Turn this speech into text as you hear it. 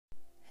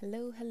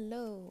Hello,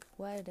 hello,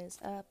 what is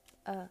up,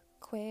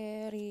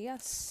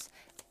 Aquarius?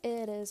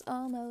 It is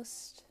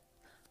almost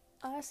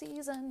our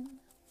season.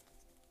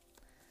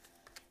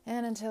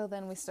 And until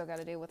then, we still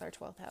gotta deal with our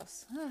 12th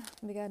house.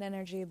 We got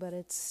energy, but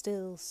it's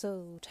still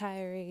so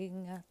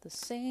tiring at the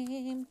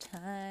same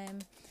time.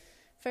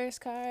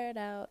 First card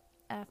out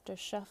after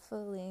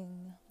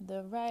shuffling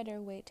the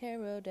Rider-Waite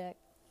Tarot deck.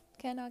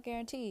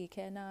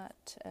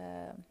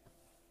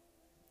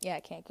 I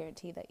can't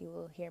guarantee that you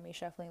will hear me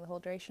shuffling the whole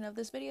duration of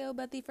this video,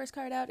 but the first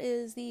card out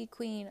is the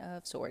Queen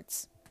of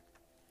Swords.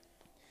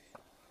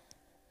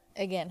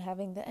 Again,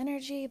 having the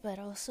energy, but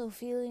also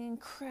feeling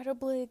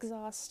incredibly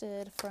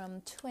exhausted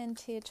from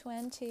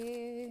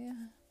 2020.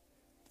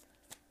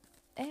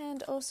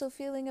 And also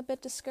feeling a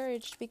bit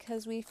discouraged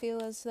because we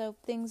feel as though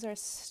things are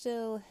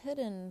still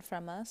hidden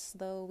from us,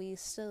 though we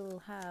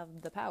still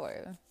have the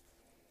power.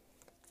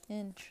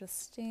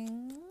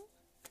 Interesting.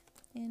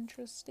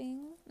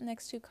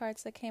 Next two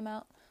cards that came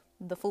out,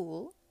 the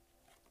Fool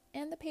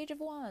and the Page of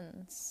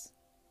Wands.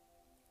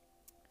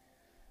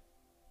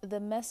 The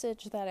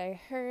message that I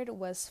heard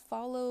was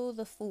follow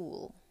the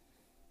Fool.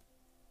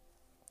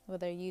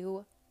 Whether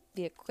you,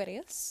 the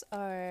Aquarius,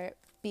 are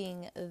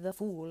being the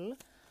Fool,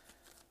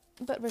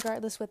 but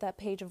regardless, with that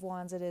Page of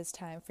Wands, it is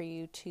time for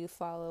you to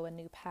follow a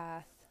new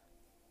path.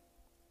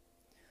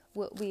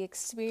 What we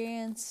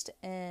experienced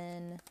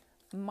in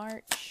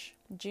March,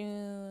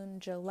 June,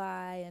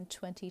 July, and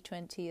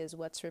 2020 is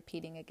what's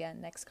repeating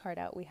again. Next card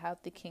out, we have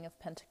the King of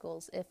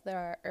Pentacles. If there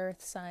are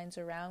earth signs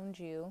around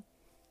you,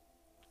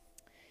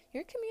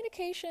 your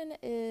communication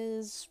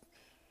is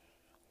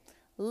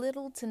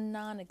little to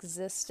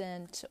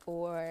non-existent,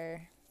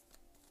 or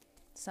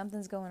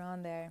something's going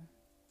on there.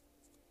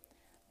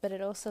 But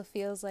it also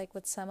feels like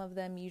with some of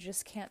them, you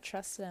just can't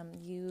trust them.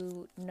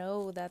 You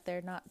know that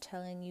they're not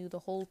telling you the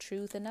whole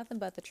truth and nothing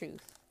but the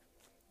truth.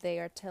 They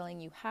are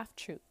telling you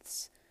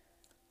half-truths,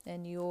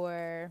 and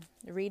you're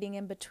reading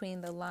in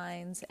between the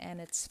lines, and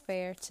it's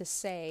fair to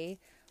say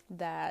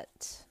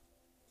that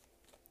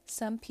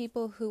some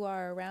people who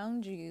are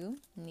around you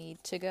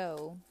need to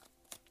go.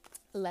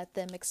 Let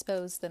them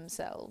expose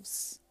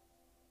themselves.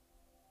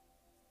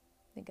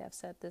 I think I've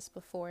said this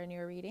before in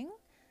your reading,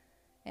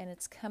 and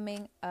it's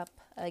coming up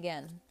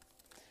again.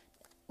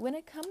 When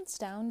it comes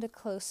down to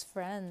close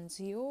friends,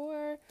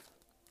 you're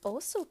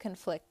also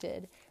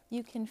conflicted.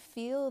 You can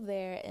feel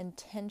their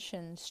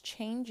intentions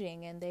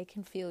changing, and they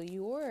can feel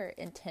your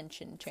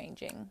intention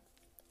changing.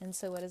 And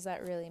so what does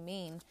that really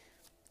mean?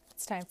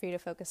 It's time for you to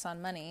focus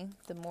on money.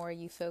 The more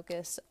you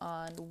focus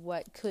on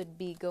what could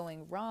be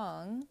going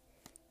wrong,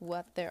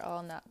 what they're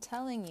all not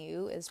telling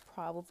you is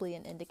probably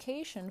an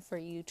indication for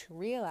you to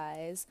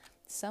realize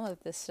some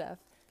of this stuff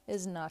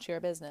is not your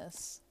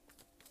business.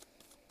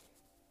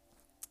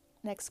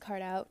 Next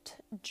card out,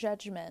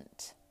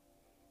 Judgment.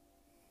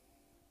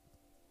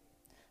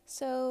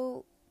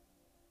 So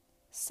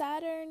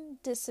Saturn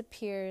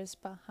disappears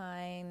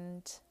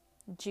behind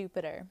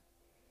Jupiter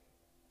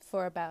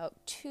for about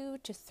 2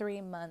 to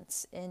 3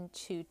 months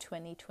into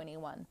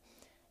 2021.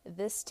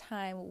 This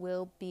time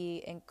will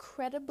be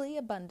incredibly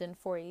abundant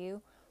for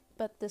you,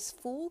 but this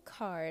Fool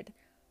card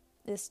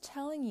is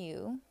telling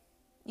you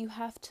you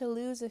have to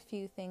lose a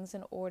few things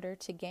in order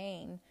to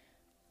gain.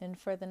 And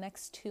for the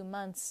next 2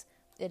 months,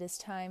 it is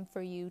time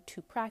for you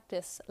to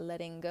practice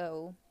letting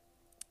go.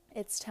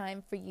 It's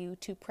time for you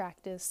to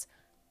practice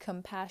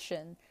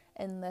compassion,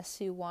 unless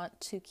you want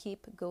to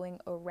keep going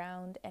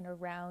around and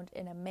around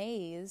in a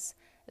maze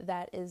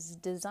that is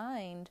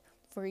designed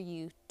for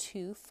you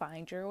to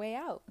find your way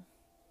out.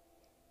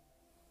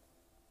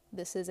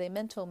 This is a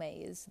mental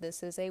maze.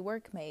 This is a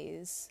work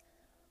maze.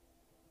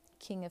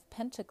 King of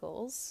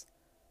Pentacles.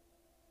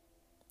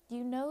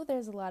 You know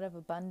there's a lot of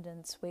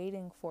abundance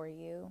waiting for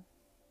you.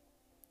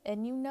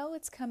 And you know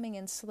it's coming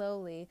in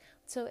slowly.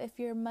 So if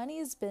your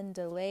money's been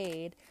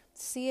delayed,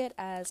 see it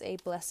as a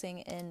blessing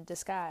in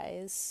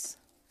disguise.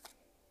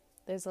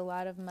 There's a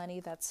lot of money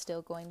that's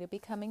still going to be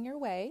coming your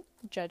way,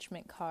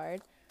 Judgment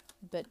card,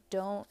 but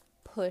don't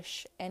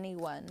push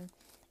anyone.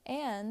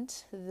 And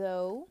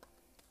though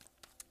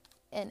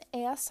an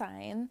air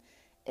sign,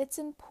 it's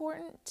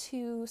important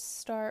to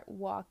start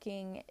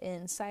walking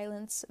in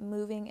silence,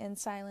 moving in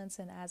silence,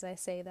 and as I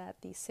say that,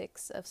 the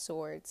Six of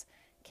Swords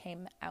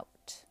came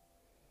out.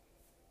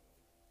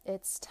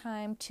 It's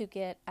time to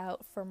get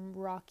out from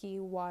rocky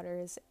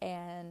waters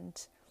and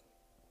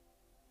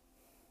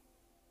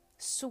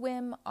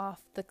swim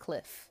off the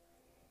cliff.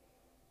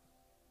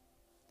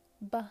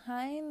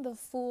 Behind the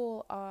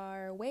Fool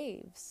are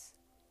waves.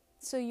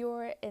 So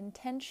your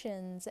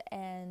intentions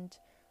and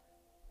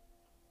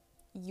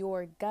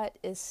your gut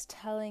is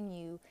telling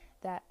you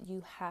that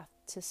you have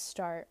to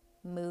start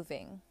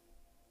moving.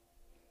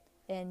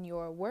 In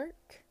your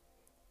work,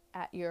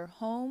 at your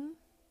home,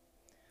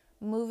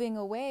 moving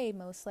away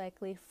most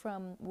likely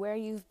from where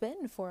you've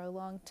been for a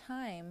long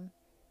time.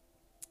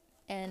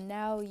 And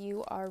now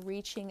you are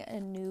reaching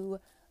a new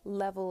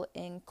level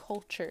in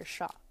culture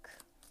shock.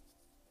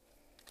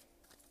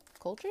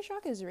 Culture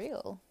shock is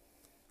real.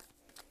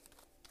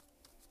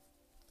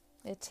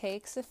 It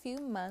takes a few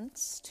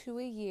months to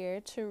a year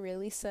to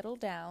really settle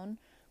down,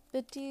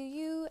 but do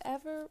you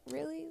ever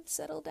really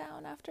settle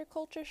down after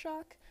culture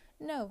shock?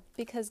 No,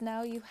 because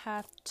now you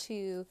have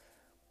to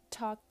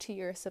talk to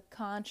your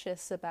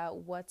subconscious about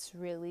what's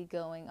really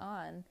going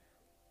on.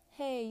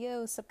 Hey,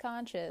 yo,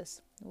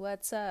 subconscious,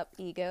 what's up,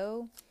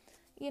 ego?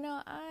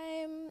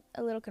 I'm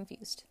a little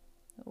confused.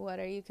 What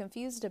are you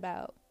confused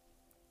about?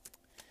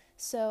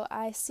 So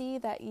I see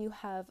that you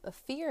have a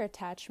fear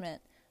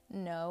attachment.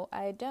 No,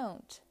 I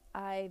don't.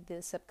 I,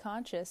 the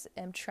subconscious,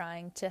 am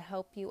trying to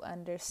help you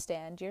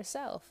understand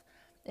yourself.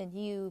 And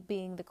you,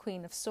 being the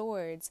Queen of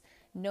Swords,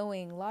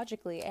 knowing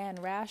logically and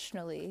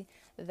rationally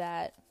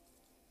that,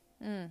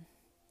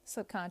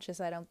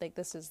 subconscious, I don't think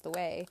this is the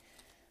way.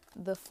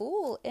 The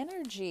Fool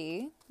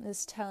energy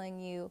is telling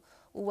you,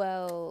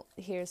 well,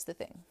 here's the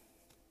thing.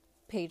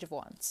 Page of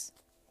Wands.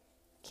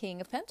 King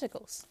of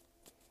Pentacles.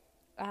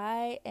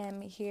 I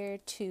am here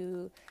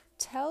to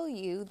tell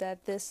you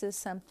that this is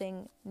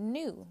something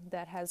new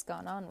that has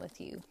gone on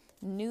with you,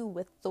 new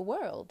with the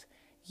world.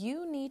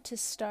 You need to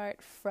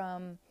start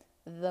from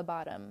the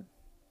bottom.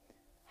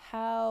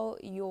 How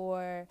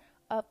your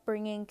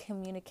upbringing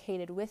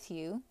communicated with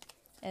you,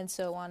 and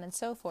so on and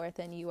so forth,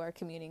 and you are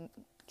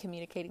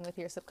communicating with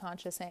your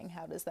subconscious saying,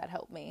 how does that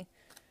help me?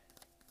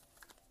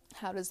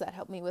 How does that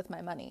help me with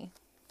my money?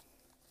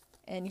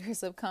 And your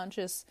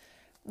subconscious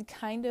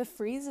kind of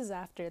freezes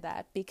after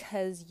that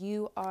because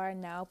you are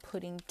now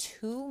putting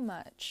too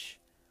much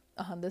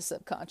on the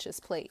subconscious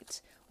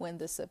plate when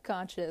the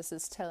subconscious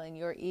is telling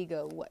your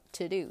ego what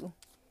to do.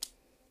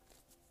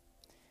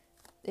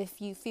 If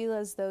you feel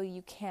as though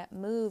you can't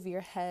move,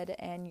 your head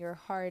and your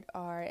heart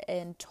are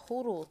in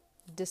total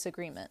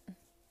disagreement,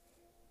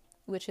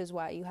 which is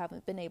why you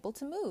haven't been able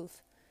to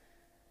move.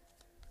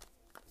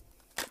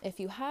 If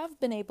you have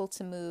been able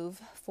to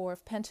move, Four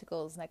of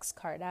Pentacles, next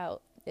card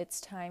out,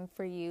 it's time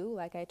for you,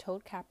 like I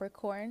told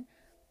Capricorn,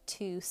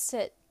 to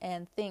sit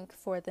and think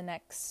for the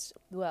next,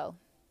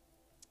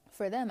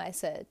 for them I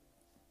said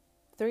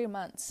 3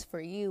 months. For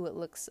you, it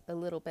looks a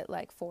little bit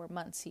like 4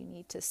 months. You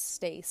need to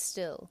stay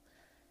still.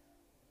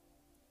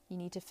 You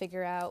need to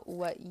figure out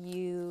what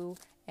you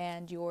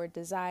and your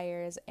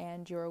desires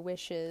and your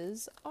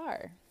wishes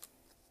are.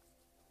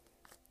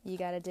 You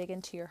got to dig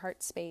into your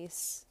heart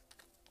space.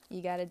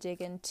 You got to dig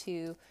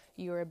into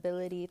your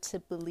ability to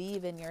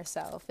believe in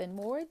yourself. And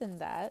more than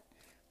that,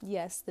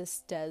 yes,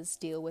 this does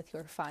deal with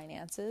your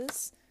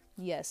finances.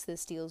 Yes,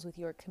 this deals with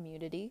your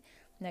community.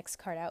 Next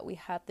card out, we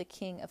have the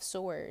King of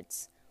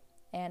Swords,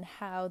 and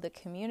how the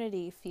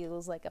community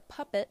feels like a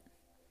puppet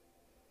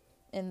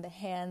in the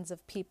hands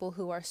of people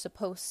who are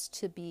supposed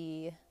to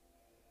be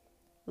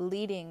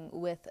leading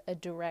with a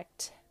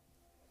direct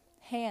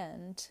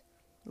hand,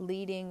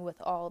 leading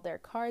with all their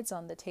cards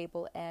on the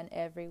table, and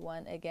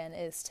everyone again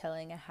is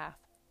telling a half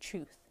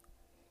truth,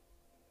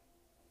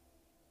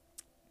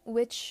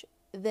 which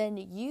then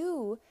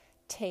you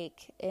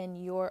take in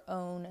your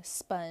own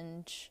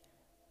sponge,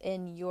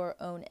 in your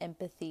own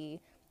empathy,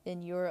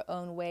 in your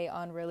own way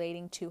on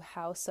relating to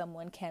how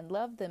someone can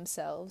love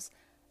themselves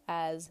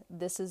as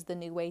this is the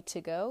new way to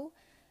go.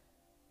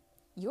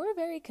 You're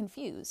very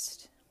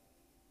confused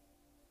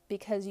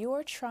because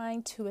you're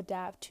trying to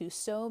adapt to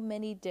so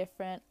many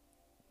different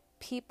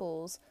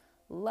people's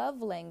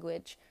love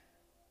language.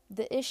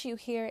 The issue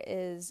here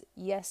is,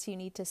 yes, you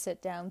need to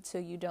sit down so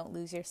you don't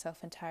lose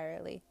yourself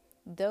entirely.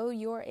 Though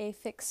you're a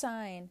fixed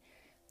sign,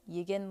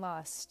 you're getting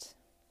lost.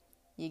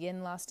 You're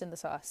getting lost in the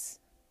sauce,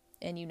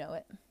 and you know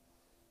it.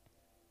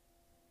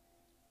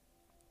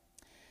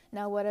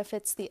 Now, what if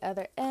it's the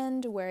other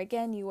end, where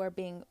again you are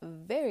being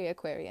very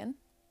Aquarian,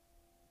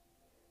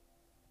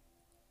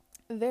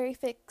 very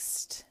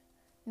fixed?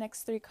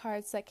 Next 3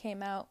 cards that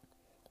came out.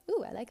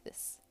 Ooh, I like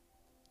this.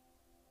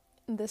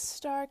 The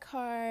Star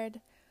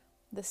card,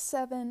 the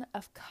 7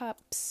 of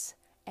Cups,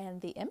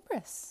 and the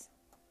Empress.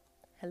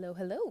 Hello,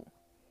 hello.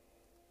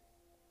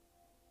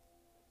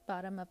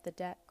 Bottom of the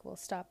deck, we'll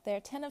stop there.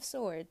 10 of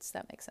Swords,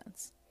 that makes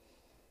sense.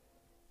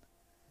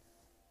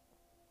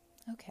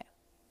 Okay.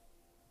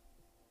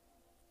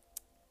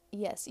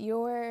 Yes,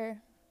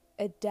 you're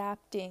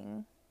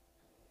adapting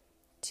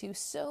to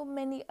so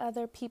many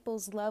other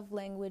people's love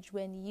language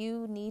when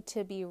you need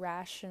to be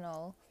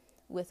rational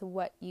with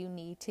what you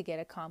need to get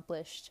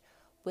accomplished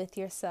with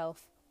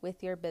yourself,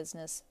 with your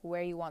business,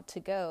 where you want to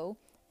go.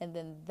 And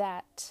then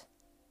that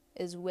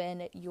is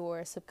when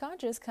your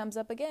subconscious comes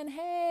up again.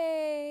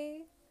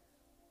 Hey,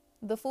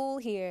 the Fool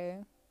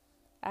here.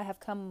 I have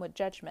come with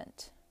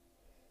judgment.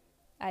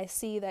 I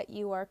see that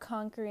you are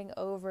conquering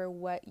over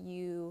what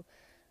you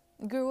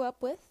grew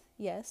up with.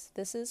 Yes,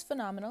 this is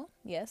phenomenal.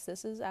 Yes,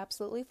 this is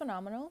absolutely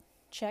phenomenal.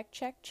 Check,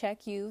 check,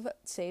 check. You've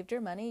saved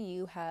your money.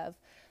 You have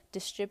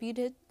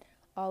distributed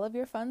all of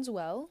your funds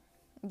well.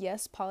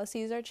 Yes,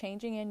 policies are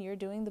changing and you're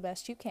doing the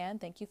best you can.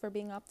 Thank you for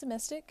being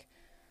optimistic.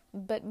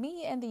 But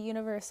me and the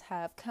universe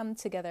have come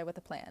together with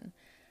a plan.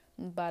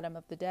 Bottom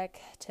of the deck,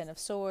 10 of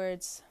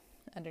Swords.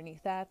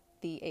 Underneath that,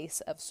 the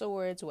Ace of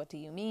Swords. What do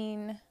you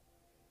mean?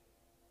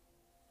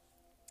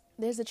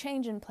 There's a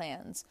change in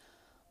plans.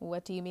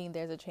 What do you mean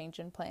there's a change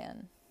in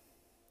plan?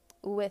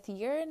 With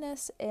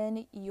Uranus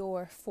in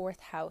your 4th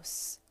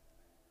house,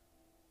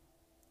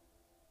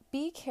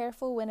 be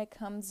careful when it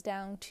comes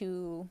down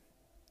to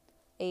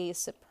a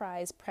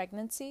surprise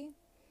pregnancy.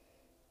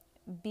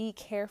 Be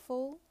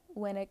careful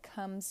when it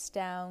comes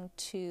down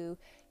to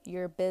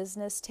your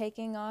business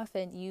taking off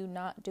and you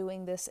not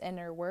doing this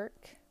inner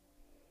work.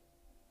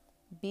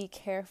 Be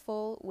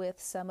careful with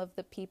some of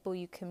the people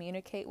you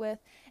communicate with,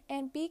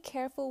 and be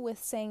careful with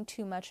saying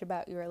too much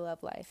about your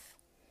love life.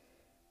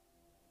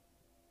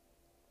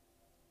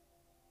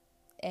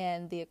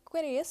 And the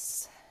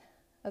Aquarians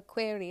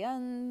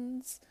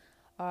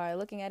are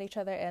looking at each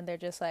other and they're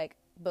just like,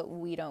 but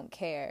we don't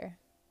care.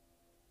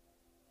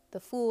 The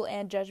Fool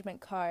and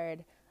Judgment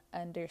card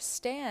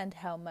understand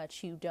how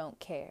much you don't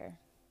care,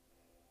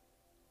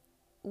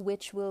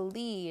 which will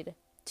lead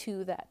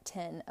to that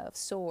 10 of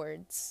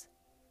Swords.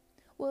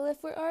 Well,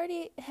 if we're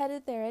already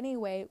headed there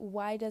anyway,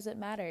 why does it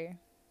matter?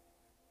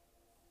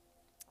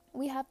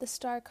 We have the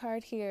Star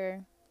card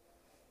here,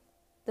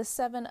 the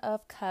 7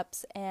 of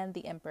Cups, and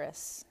the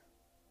Empress.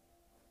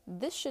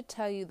 This should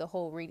tell you the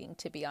whole reading,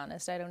 to be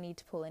honest. I don't need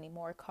to pull any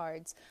more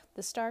cards.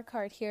 The Star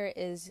card here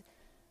is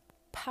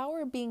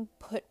power being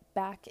put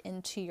back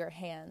into your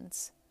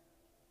hands.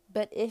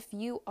 But if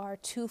you are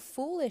too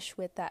foolish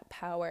with that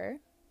power,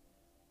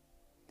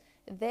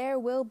 there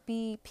will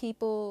be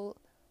people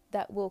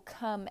that will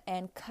come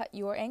and cut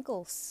your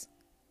ankles.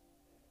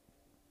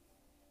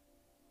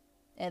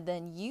 And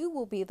then you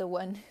will be the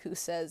one who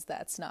says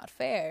that's not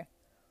fair.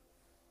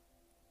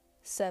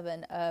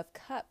 7 of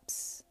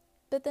Cups.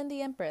 But then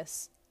the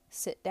Empress.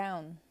 Sit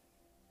down.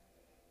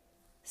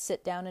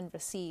 Sit down and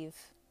receive.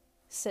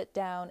 Sit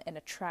down and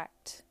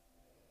attract.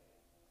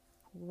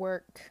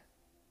 Work.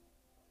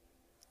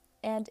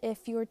 And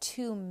if you're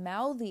too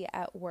mouthy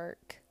at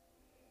work,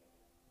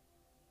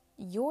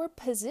 your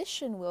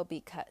position will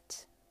be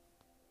cut.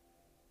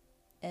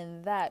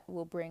 And that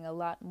will bring a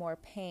lot more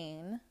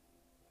pain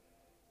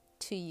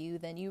to you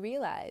than you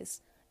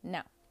realize.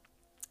 Now,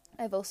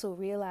 I've also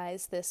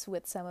realized this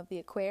with some of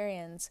the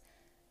Aquarians.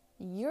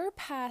 Your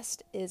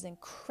past is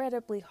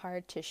incredibly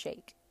hard to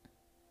shake.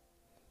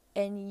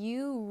 And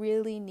you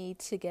really need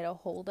to get a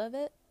hold of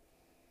it,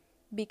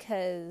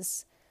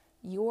 because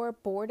your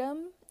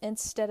boredom,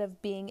 instead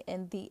of being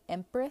in the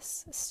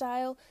Empress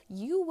style,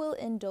 you will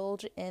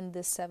indulge in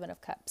the 7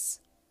 of Cups.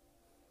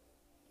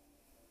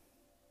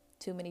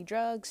 Too many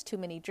drugs, too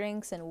many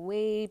drinks, and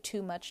way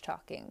too much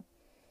talking.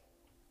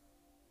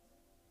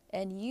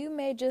 And you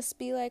may just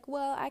be like,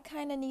 well, I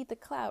kind of need the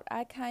clout.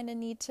 I kind of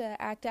need to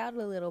act out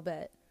a little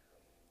bit.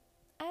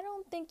 I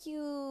don't think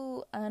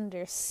you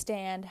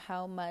understand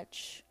how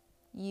much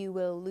you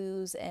will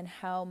lose and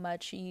how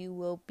much you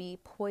will be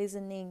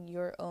poisoning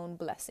your own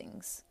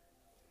blessings.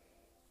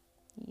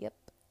 Yep.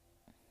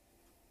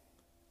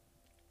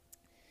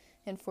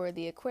 And for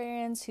the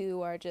Aquarians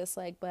who are just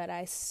like, but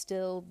I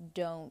still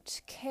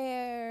don't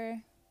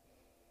care.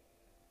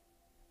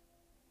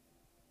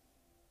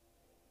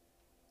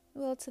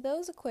 Well, to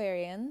those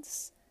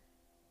Aquarians,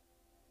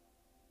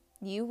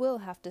 you will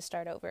have to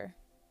start over,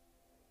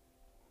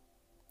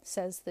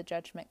 says the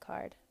Judgment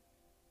card.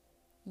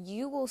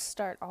 You will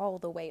start all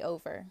the way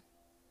over.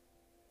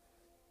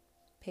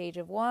 Page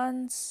of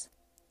Wands,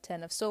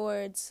 10 of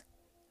Swords,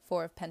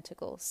 4 of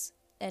Pentacles.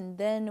 And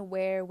then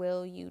where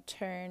will you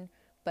turn?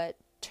 But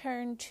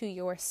turn to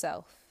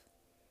yourself.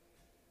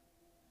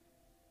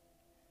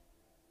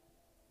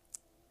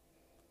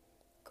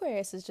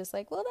 Aquarius is just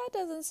like, well, that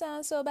doesn't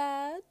sound so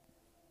bad.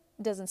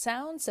 It doesn't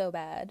sound so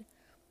bad.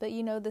 But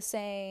you know the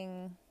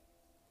saying,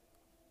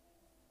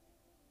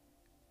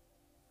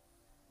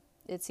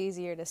 it's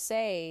easier to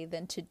say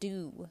than to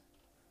do.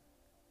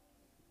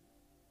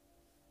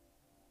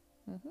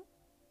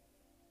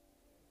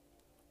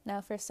 Now,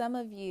 for some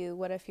of you,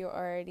 what if you're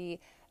already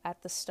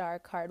at the Star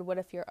card? What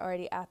if you're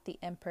already at the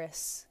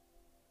Empress?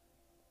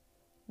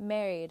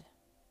 Married,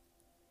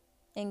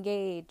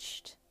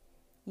 engaged,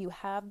 you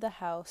have the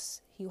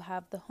house, you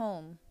have the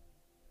home.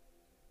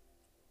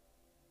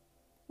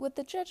 With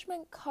the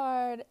Judgment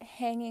card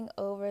hanging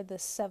over the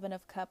 7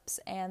 of Cups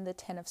and the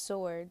 10 of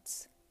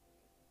Swords,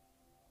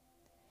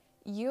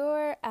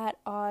 you're at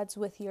odds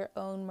with your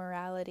own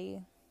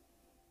morality.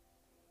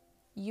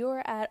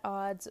 You're at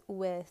odds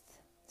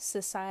with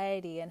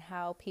society and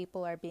how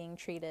people are being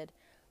treated.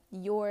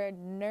 Your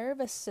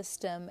nervous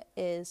system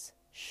is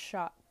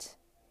shot.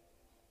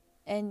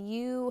 And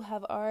you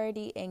have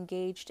already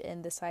engaged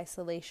in this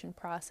isolation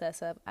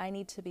process of, I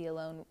need to be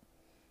alone.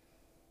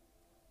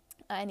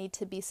 I need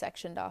to be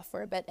sectioned off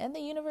for a bit. And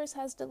the universe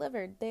has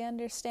delivered. They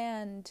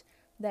understand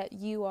that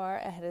you are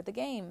ahead of the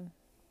game.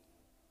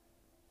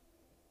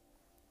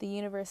 The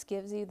universe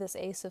gives you this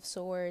Ace of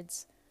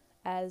Swords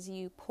as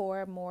you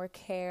pour more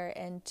care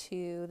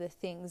into the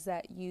things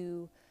that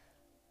you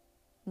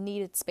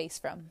needed space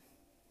from.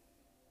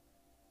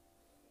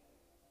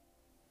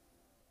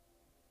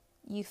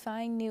 You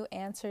find new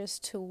answers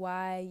to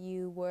why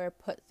you were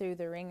put through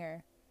the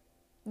ringer.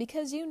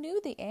 Because you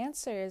knew the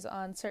answers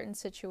on certain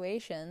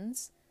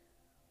situations,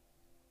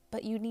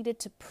 but you needed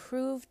to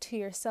prove to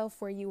yourself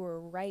where you were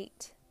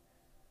right.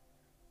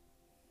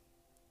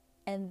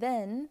 And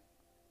then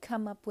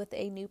come up with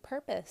a new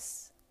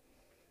purpose.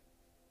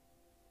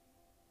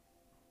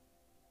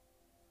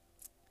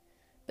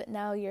 But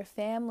now your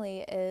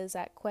family is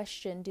at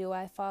question, do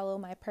I follow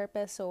my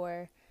purpose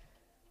or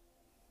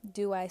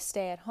do I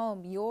stay at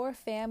home? Your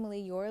family,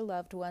 your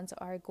loved ones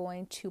are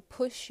going to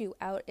push you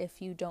out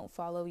if you don't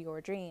follow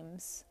your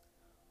dreams.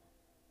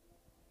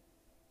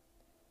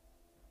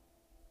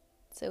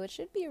 So it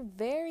should be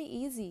very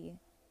easy.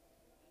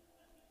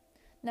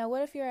 Now,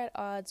 what if you're at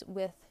odds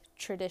with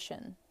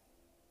tradition?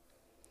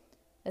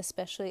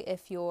 Especially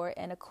if you're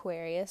an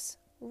Aquarius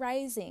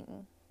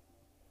rising.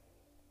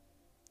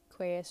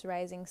 Aquarius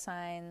rising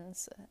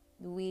signs,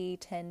 we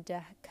tend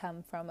to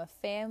come from a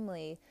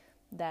family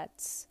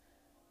that's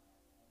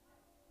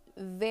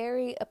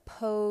very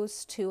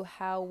opposed to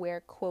how we're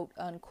quote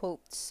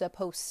unquote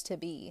supposed to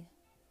be.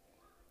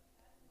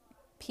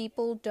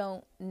 People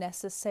don't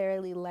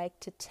necessarily like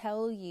to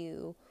tell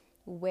you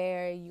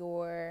where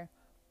you're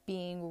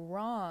being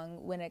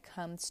wrong when it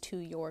comes to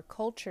your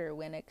culture,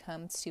 when it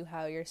comes to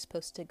how you're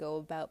supposed to go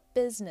about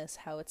business,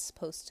 how it's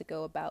supposed to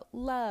go about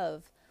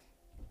love,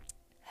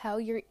 how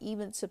you're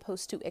even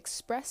supposed to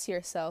express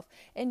yourself.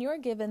 And you're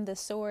given this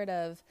sort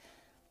of,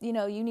 you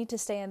need to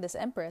stay in this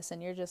empress,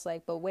 and you're just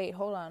like, but wait,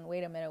 hold on,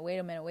 wait a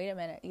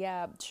minute.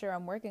 Yeah, sure,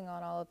 I'm working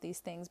on all of these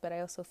things, but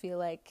I also feel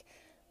like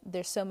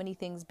there's so many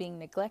things being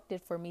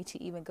neglected for me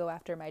to even go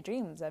after my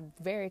dreams. I'm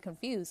very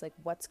confused, like,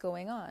 what's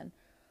going on?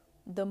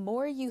 The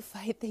more you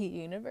fight the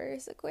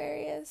universe,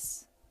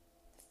 Aquarius,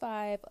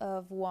 5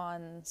 of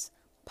Wands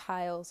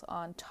piles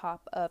on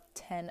top of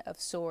 10 of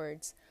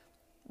Swords.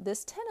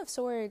 This 10 of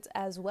Swords,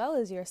 as well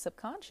as your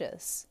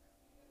subconscious,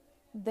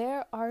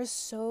 there are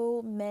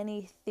so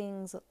many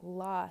things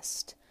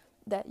lost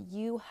that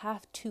you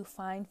have to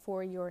find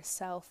for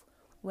yourself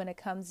when it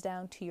comes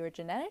down to your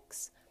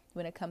genetics,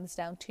 when it comes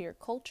down to your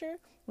culture,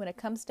 when it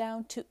comes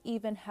down to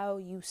even how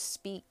you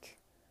speak.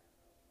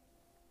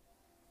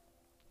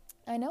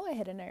 I know I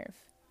hit a nerve.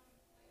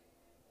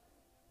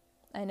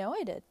 I know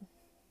I did.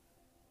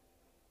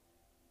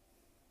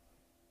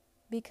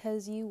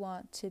 Because you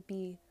want to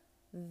be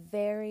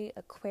very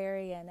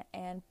Aquarian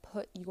and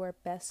put your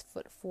best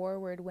foot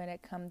forward when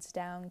it comes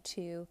down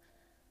to,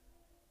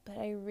 but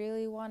I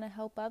really want to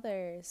help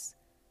others.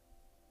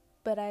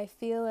 But I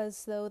feel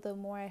as though the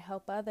more I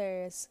help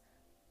others,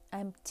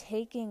 I'm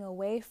taking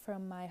away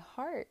from my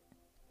heart.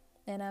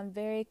 And I'm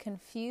very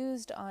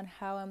confused on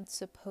how I'm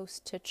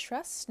supposed to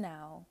trust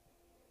now.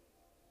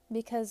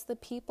 Because the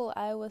people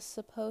I was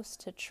supposed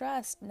to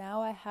trust,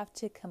 now I have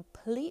to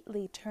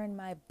completely turn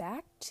my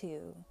back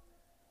to.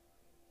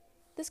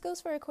 This goes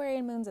for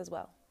Aquarian moons as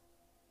well.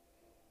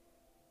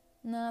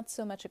 Not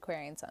so much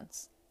Aquarian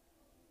suns.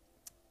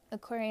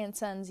 Aquarian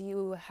suns,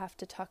 you have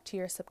to talk to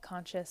your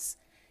subconscious,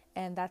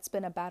 and that's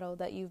been a battle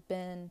that you've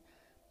been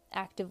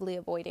actively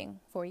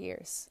avoiding for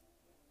years.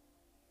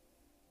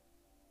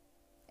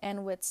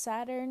 And with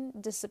Saturn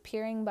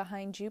disappearing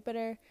behind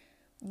Jupiter,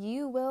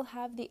 you will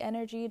have the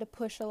energy to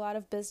push a lot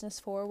of business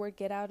forward,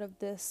 get out of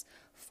this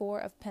 4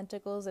 of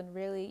Pentacles and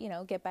really,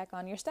 get back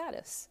on your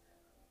status.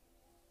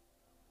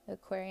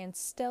 Aquarian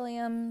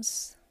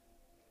stelliums,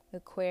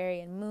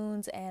 Aquarian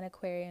moons, and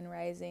Aquarian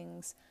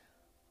risings.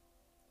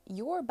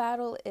 Your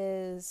battle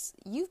is,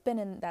 you've been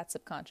in that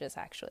subconscious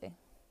actually.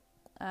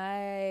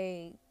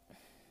 I,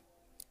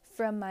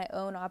 from my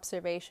own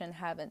observation,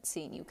 haven't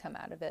seen you come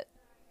out of it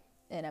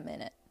in a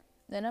minute.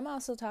 And I'm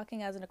also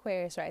talking as an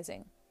Aquarius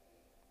rising.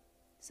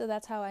 So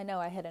that's how I know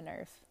I hit a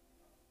nerve.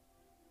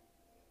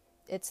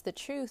 It's the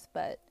truth,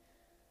 but,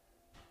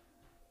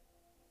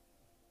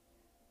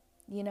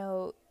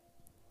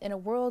 in a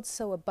world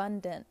so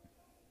abundant,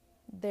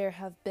 there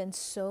have been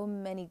so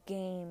many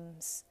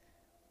games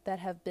that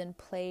have been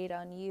played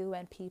on you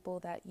and people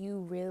that you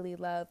really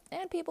love,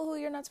 and people who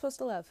you're not supposed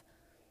to love.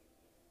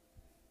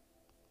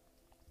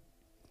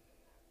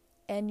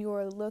 And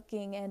you're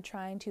looking and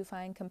trying to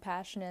find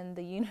compassion, and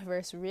the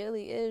universe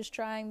really is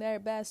trying their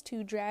best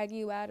to drag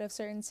you out of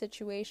certain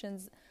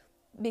situations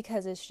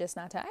because it's just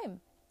not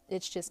time.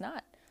 It's just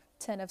not.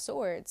 10 of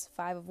Swords,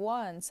 5 of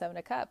Wands, 7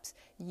 of Cups.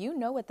 You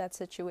know what that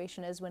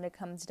situation is when it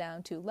comes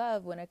down to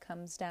love, when it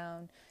comes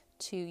down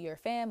to your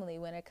family,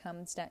 when it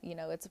comes down,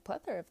 it's a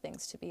plethora of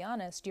things, to be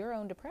honest. Your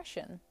own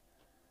depression.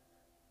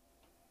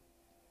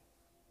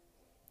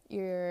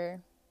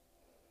 You're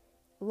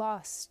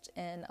lost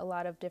in a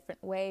lot of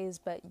different ways,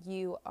 but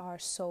you are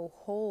so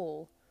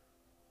whole.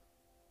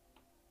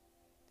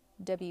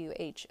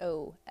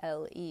 WHOLE.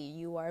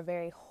 You are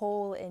very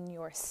whole in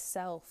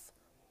yourself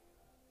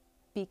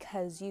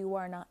because you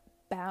are not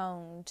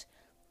bound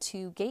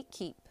to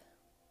gatekeep.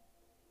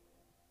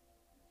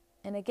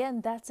 And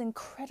again, that's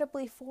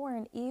incredibly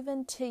foreign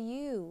even to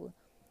you.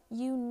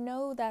 You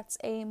know that's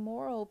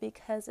amoral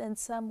because in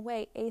some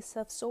way, Ace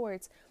of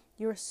Swords,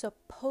 you're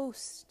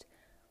supposed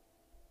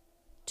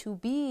to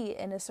be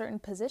in a certain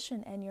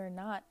position and you're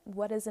not.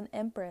 What is an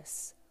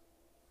empress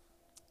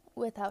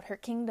without her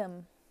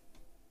kingdom?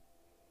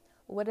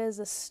 What is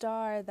a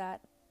star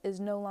that is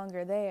no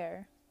longer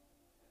there.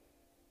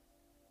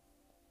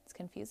 It's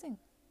confusing.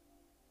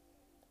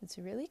 It's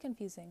really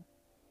confusing.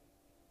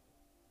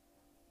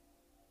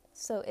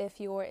 So if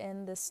you're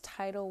in this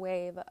tidal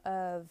wave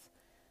of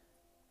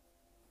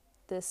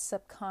this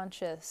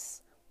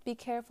subconscious, be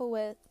careful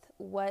with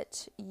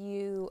what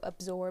you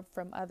absorb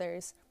from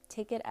others.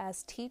 Take it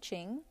as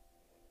teaching.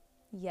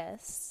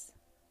 Yes,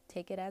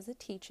 take it as a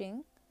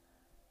teaching.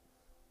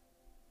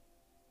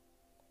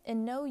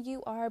 And know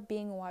you are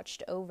being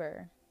watched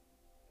over.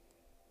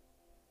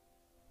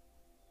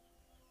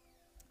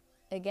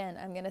 Again,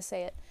 I'm going to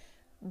say it.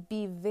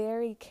 Be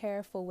very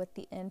careful with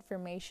the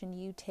information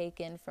you take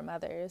in from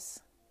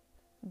others.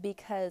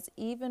 Because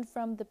even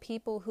from the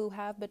people who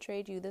have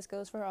betrayed you, this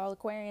goes for all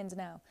Aquarians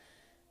now.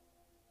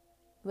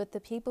 With the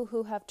people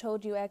who have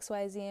told you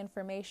XYZ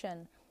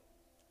information,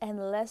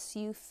 unless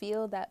you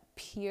feel that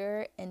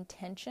pure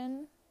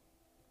intention,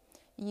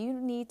 you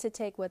need to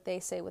take what they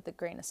say with a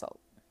grain of salt.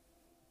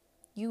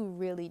 You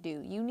really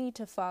do. You need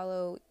to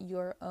follow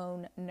your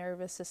own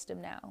nervous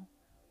system now.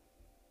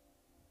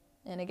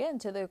 And again,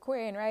 to the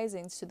Aquarian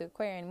risings, to the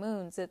Aquarian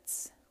moons,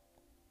 it's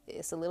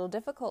a little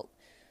difficult.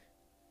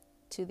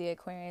 To the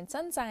Aquarian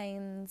sun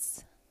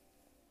signs,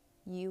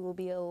 you will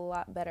be a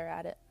lot better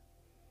at it.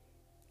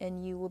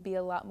 And you will be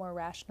a lot more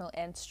rational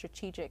and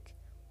strategic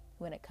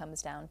when it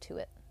comes down to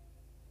it.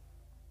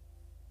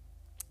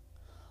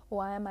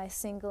 Why am I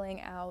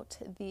singling out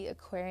the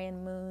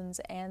Aquarian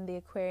moons and the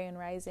Aquarian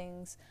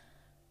risings?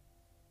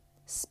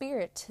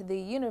 Spirit, the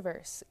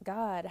universe,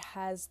 God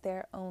has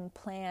their own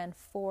plan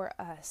for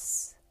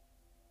us.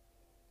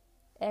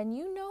 And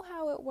you know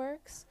how it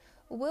works.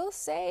 We'll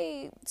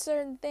say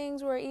certain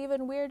things where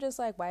even we're just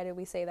like, why did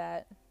we say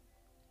that?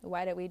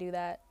 Why did we do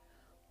that?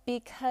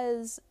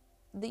 Because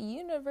the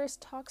universe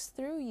talks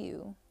through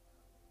you.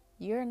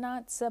 You're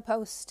not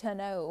supposed to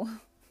know.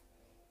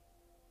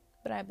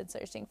 But I've been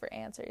searching for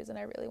answers and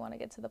I really want to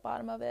get to the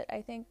bottom of it.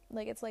 I think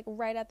it's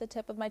right at the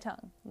tip of my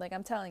tongue.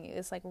 I'm telling you,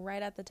 it's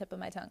right at the tip of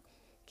my tongue.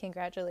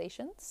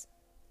 Congratulations.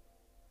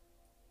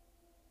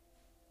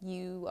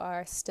 You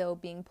are still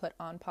being put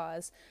on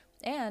pause.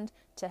 And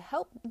to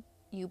help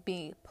you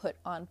be put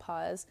on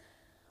pause,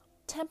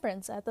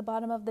 Temperance at the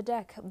bottom of the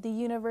deck. The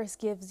universe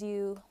gives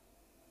you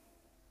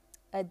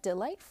a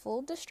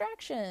delightful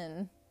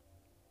distraction.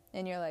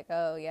 And you're like,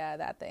 oh yeah,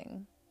 that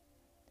thing.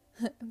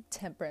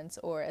 Temperance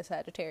or a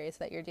Sagittarius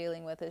that you're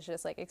dealing with is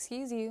just like,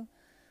 excuse you.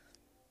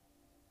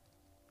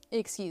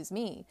 Excuse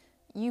me.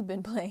 You've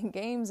been playing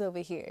games over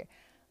here.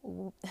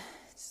 What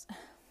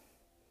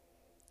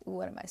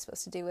am I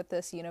supposed to do with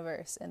this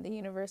universe? And the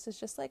universe is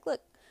just like, look,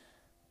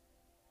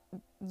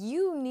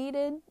 you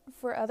needed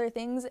for other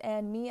things,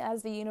 and me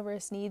as the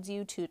universe needs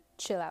you to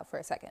chill out for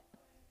a second.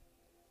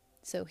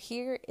 So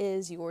here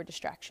is your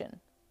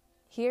distraction.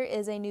 Here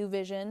is a new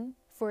vision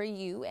for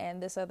you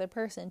and this other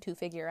person to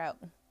figure out.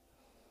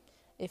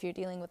 If you're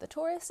dealing with a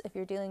Taurus, if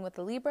you're dealing with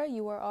a Libra,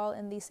 you are all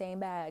in the same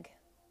bag.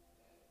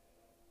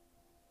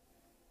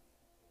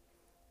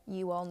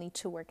 You all need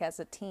to work as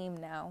a team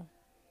now,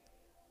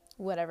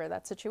 whatever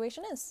that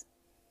situation is.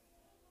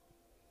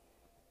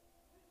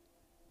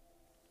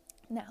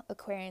 Now,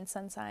 Aquarian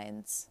sun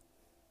signs.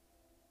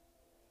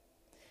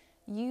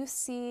 You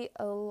see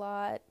a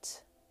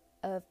lot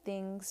of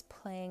things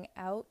playing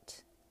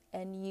out,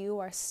 and you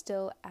are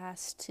still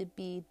asked to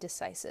be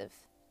decisive.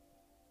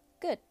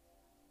 Good.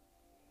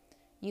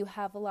 You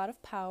have a lot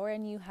of power,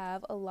 and you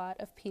have a lot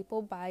of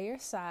people by your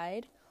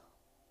side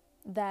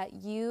that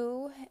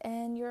you,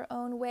 in your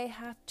own way,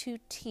 have to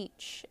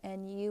teach,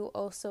 and you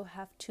also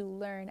have to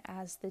learn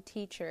as the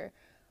teacher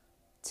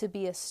to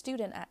be a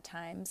student at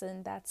times,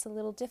 and that's a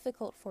little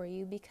difficult for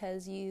you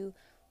because you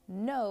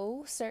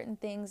know certain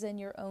things in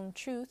your own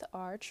truth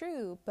are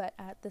true, but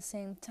at the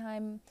same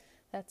time,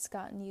 that's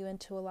gotten you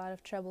into a lot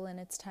of trouble, and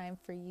it's time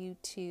for you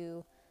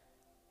to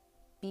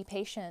be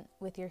patient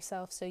with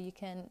yourself so you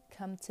can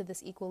come to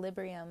this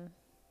equilibrium.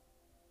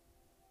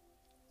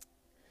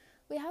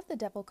 We have the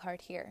Devil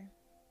card here.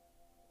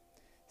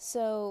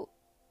 So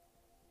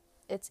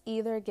it's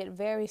either get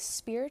very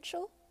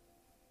spiritual,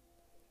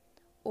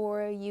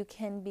 or you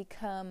can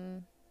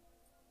become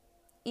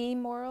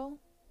immoral,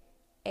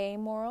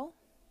 amoral,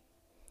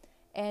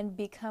 and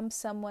become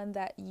someone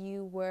that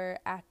you were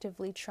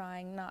actively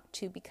trying not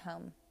to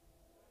become.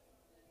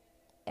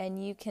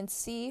 And you can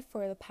see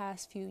for the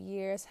past few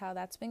years how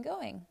that's been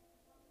going.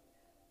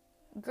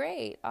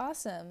 Great,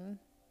 awesome.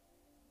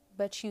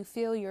 But you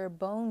feel your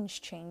bones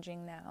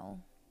changing now.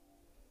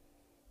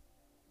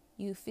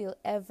 You feel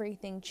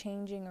everything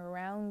changing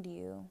around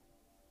you.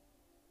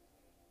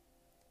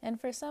 And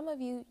for some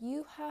of you,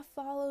 you have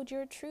followed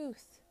your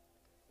truth.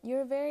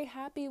 You're very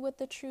happy with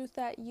the truth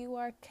that you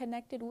are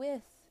connected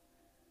with.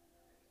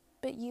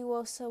 But you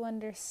also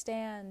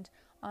understand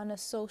on a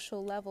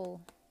social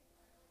level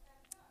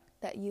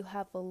that you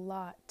have a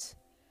lot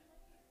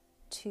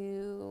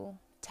to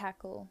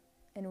tackle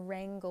and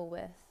wrangle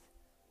with.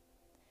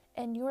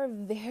 And you're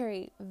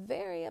very,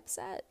 very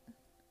upset.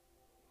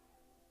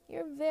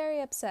 You're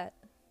very upset.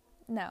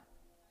 Now,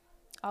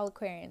 all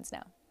Aquarians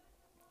now.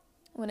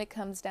 when it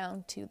comes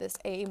down to this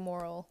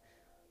amoral,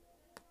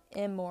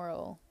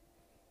 immoral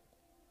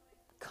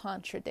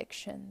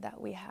contradiction that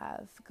we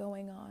have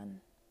going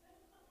on,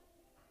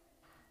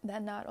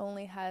 that not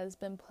only has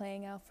been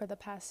playing out for the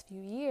past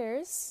few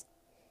years,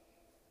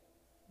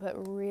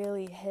 but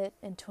really hit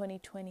in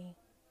 2020.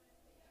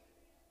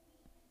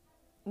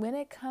 When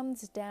it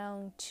comes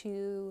down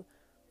to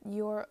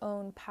your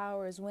own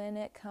powers, when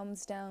it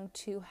comes down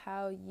to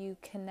how you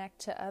connect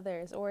to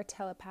others or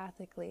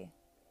telepathically,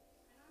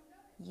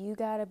 you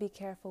gotta be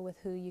careful with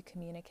who you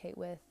communicate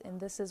with. And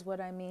this is what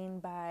I mean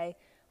by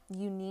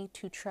you need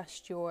to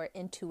trust your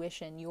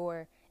intuition,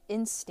 your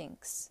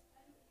instincts.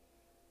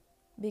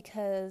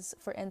 Because,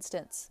 for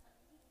instance,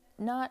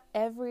 not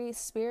every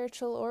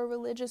spiritual or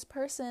religious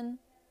person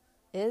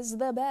is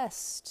the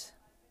best.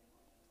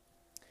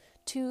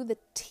 To the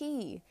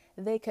T,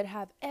 they could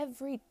have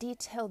every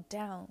detail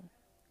down,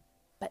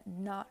 but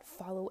not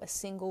follow a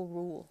single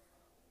rule.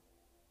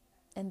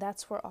 And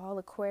that's where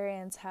all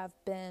Aquarians have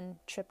been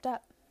tripped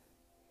up.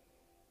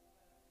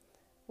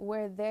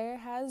 Where there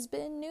has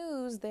been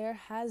news, there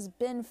has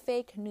been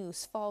fake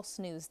news, false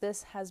news.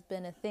 This has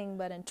been a thing,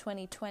 but in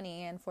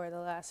 2020 and for the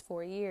last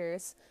 4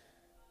 years,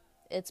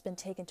 it's been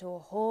taken to a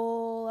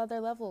whole other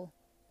level.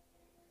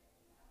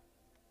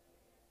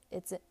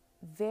 It's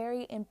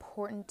very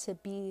important to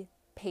be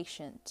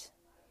patient.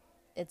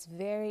 It's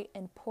very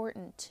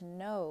important to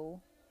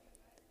know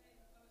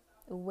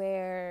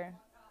where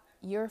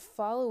you're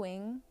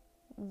following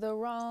the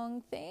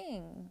wrong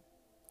thing.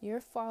 You're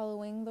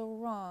following the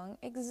wrong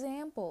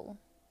example,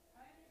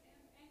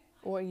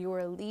 or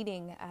you're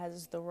leading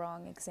as the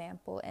wrong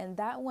example. And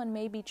that one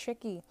may be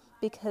tricky,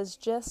 because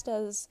just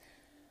as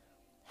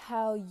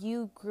how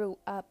you grew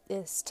up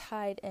is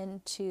tied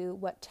into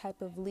what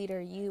type of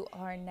leader you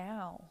are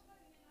now,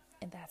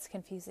 and that's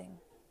confusing.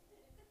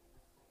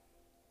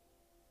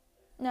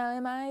 Now,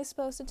 am I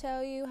supposed to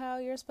tell you how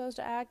you're supposed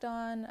to act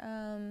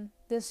on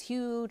this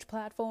huge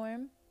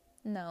platform?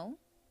 No.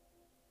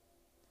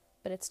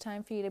 But it's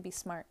time for you to be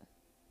smart.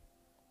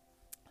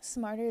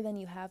 Smarter than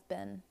you have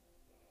been.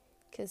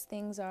 Because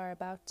things are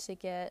about to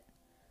get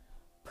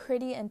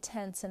pretty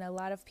intense and a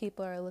lot of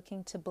people are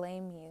looking to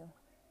blame you.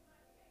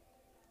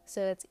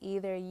 So it's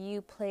either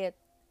you play it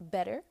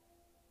better,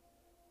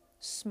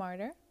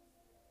 smarter,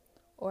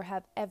 or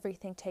have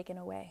everything taken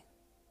away.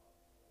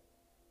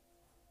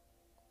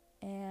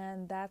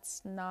 And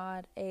that's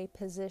not a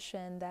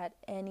position that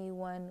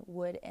anyone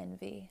would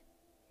envy.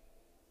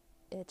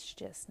 It's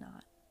just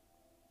not.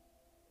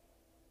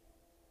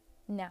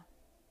 Now,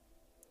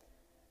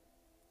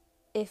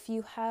 if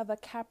you have a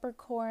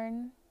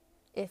Capricorn,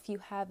 if you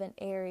have an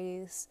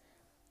Aries,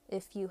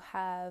 if you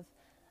have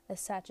a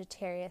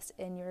Sagittarius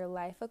in your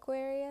life,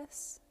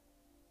 Aquarius,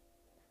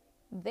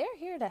 they're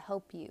here to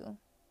help you.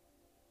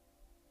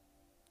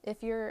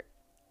 If you're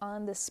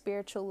on the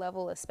spiritual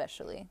level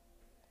especially,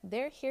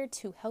 they're here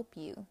to help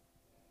you.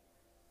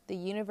 The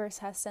universe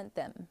has sent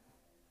them.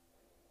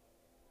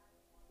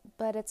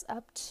 But it's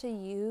up to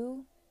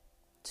you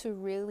to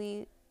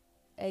really,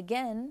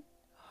 again,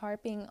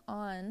 harping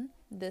on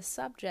this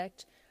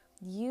subject,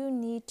 you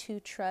need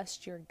to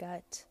trust your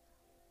gut.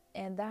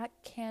 And that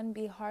can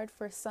be hard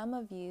for some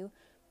of you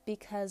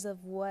because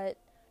of what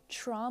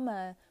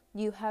trauma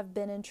you have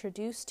been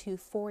introduced to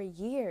for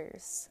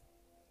years.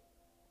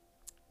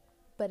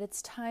 But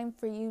it's time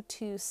for you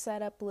to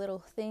set up little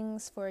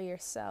things for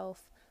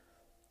yourself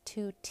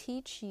to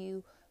teach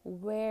you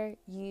where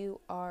you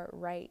are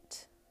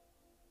right.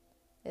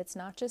 It's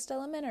not just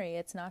elementary.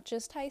 It's not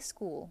just high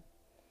school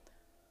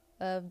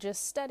of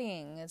just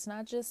studying. It's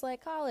not just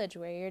like college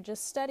where you're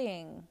just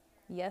studying.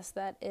 Yes,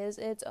 that is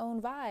its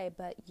own vibe,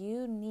 but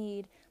you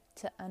need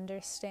to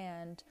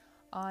understand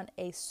on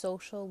a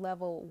social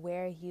level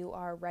where you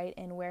are right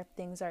and where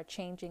things are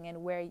changing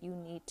and where you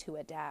need to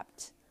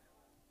adapt.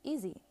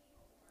 Easy.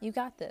 You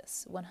got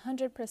this,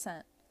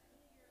 100%.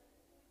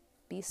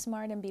 Be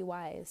smart and be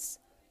wise.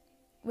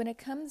 When it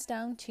comes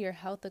down to your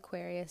health,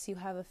 Aquarius, you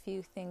have a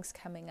few things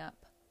coming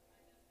up.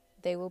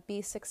 They will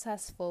be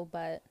successful,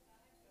 but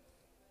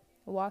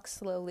walk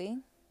slowly,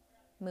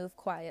 move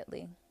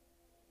quietly.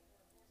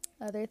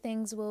 Other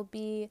things will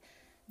be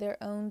their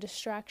own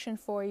distraction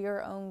for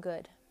your own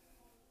good.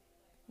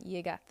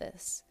 You got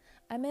this.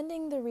 I'm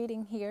ending the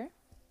reading here.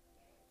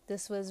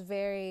 This was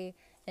very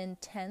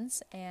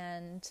intense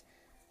and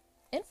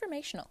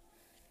informational.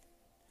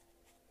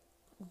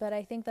 But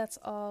I think that's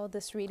all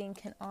this reading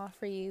can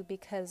offer you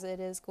because it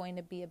is going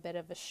to be a bit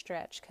of a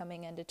stretch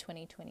coming into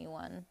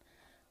 2021.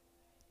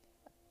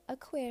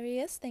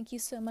 Aquarius, thank you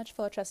so much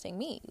for trusting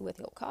me with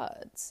your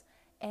cards.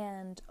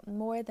 And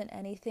more than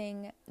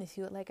anything, if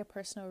you would like a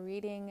personal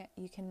reading,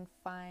 you can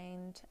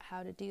find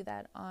how to do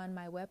that on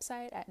my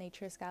website at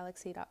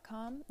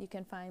naturesgalaxy.com. You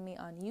can find me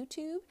on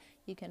YouTube.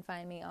 You can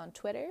find me on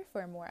Twitter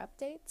for more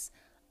updates.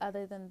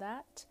 Other than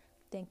that,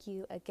 thank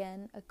you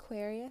again,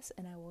 Aquarius,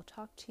 and I will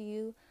talk to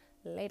you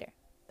later.